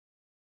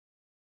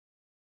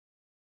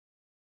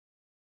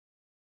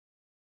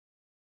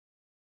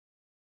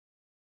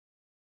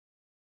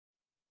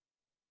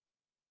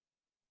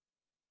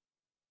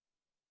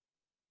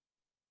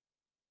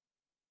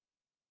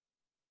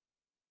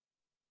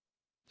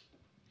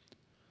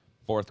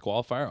fourth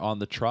qualifier on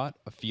the trot,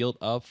 a field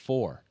of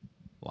 4.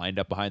 Lined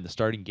up behind the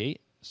starting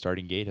gate.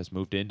 Starting gate has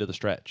moved into the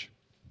stretch.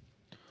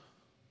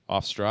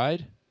 Off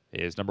stride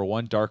is number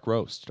 1, Dark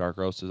Roast. Dark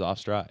Roast is off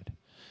stride.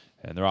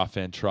 And they're off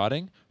and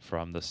trotting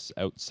from the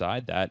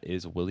outside. That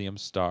is William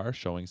Starr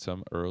showing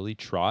some early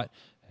trot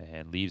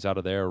and leaves out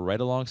of there right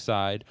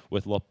alongside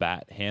with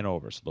Labatt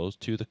Hanover. So those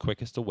two the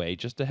quickest away,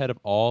 just ahead of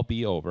All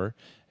Be Over,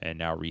 and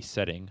now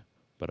resetting,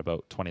 but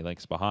about 20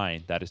 lengths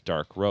behind. That is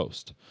Dark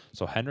Roast.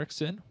 So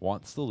Henriksen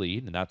wants the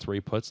lead, and that's where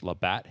he puts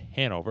Labatt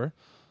Hanover.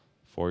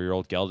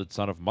 4-year-old gelded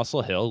son of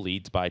Muscle Hill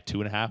leads by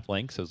 2.5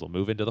 lengths as they'll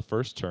move into the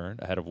first turn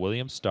ahead of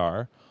William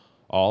Starr.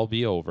 All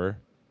Be Over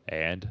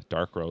and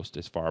Dark Roast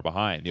is far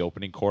behind. The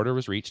opening quarter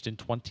was reached in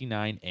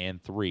 29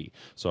 and 3.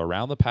 So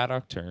around the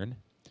paddock turn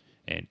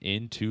and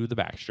into the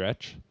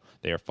backstretch,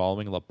 they are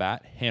following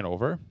Labatt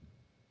Hanover,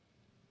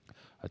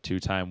 a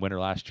 2-time winner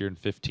last year in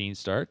 15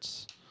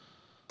 starts.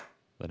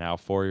 The now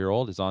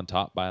 4-year-old is on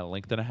top by 1.5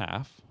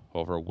 lengths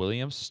over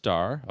William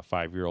Starr, a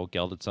 5-year-old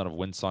gelded son of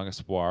Windsong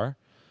Espoir.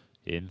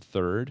 In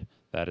third,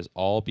 that is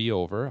All Be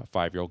Over, a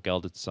 5-year-old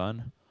gelded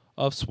son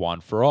of Swan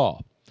for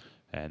All.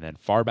 And then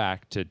far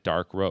back to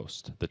Dark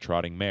Roast, the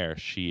trotting mare.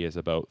 She is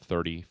about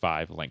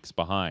 35 lengths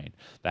behind.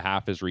 The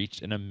half is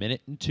reached in 1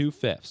 minute and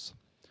 2/5.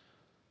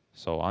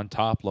 So on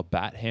top,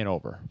 Labatt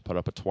Hanover put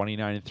up a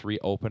 29-3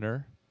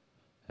 opener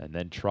and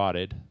then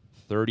trotted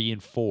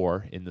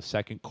 30-4 in the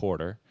second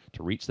quarter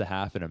to reach the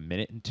half in 1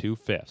 minute and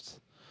 2/5.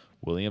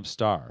 William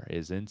Starr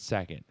is in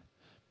second.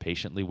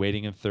 Patiently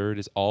waiting in third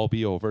is All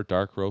Be Over.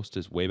 Dark Roast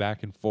is way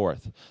back in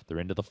fourth. They're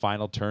into the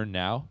final turn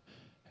now,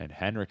 and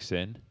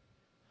Henriksen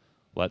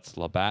lets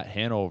Labatt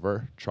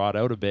Hanover trot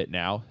out a bit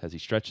now as he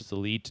stretches the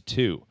lead to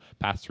 2.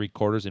 Past 3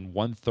 quarters in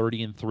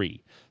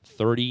 1:30-3.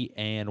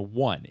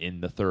 30-1 in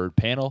the third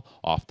panel.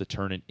 Off the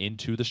turn and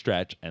into the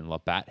stretch, and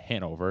Labatt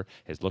Hanover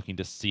is looking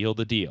to seal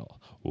the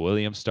deal.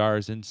 William Starr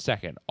is in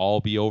second.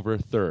 All Be Over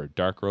third.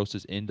 Dark Roast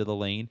is into the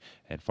lane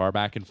and far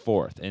back in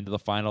fourth. Into the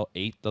final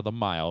 1/8 of the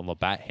mile, and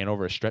Labatt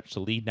Hanover has stretched the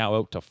lead now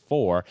out to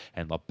 4,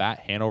 and Labatt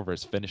Hanover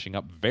is finishing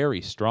up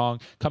very strong,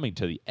 coming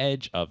to the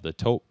edge of the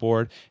tote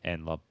board,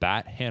 and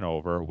Labatt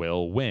Hanover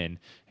will win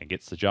and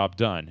gets the job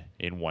done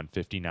in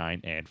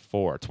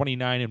 1:59-4.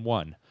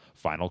 29-1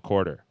 final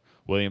quarter.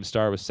 William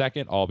Starr was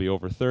second. All Be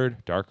Over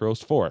third. Dark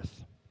Roast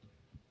fourth.